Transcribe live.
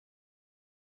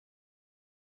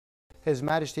His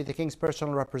Majesty the King's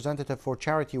Personal Representative for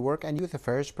Charity Work and Youth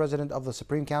Affairs, President of the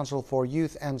Supreme Council for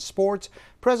Youth and Sports,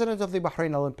 President of the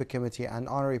Bahrain Olympic Committee and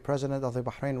Honorary President of the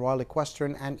Bahrain Royal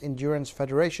Equestrian and Endurance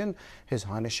Federation, His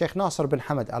Highness Sheikh Nasser bin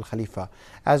Hamad Al Khalifa,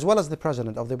 as well as the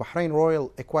President of the Bahrain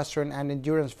Royal Equestrian and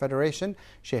Endurance Federation,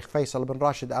 Sheikh Faisal bin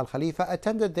Rashid Al Khalifa,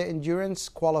 attended the endurance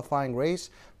qualifying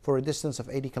race for a distance of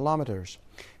 80 kilometers.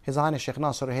 His Highness Sheikh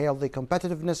Nasser hailed the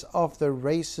competitiveness of the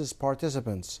race's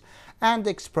participants and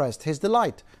expressed his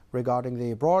delight regarding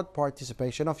the broad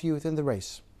participation of youth in the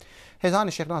race. His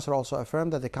Highness Sheikh Nasser also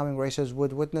affirmed that the coming races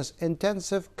would witness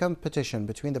intensive competition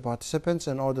between the participants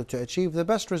in order to achieve the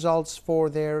best results for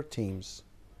their teams.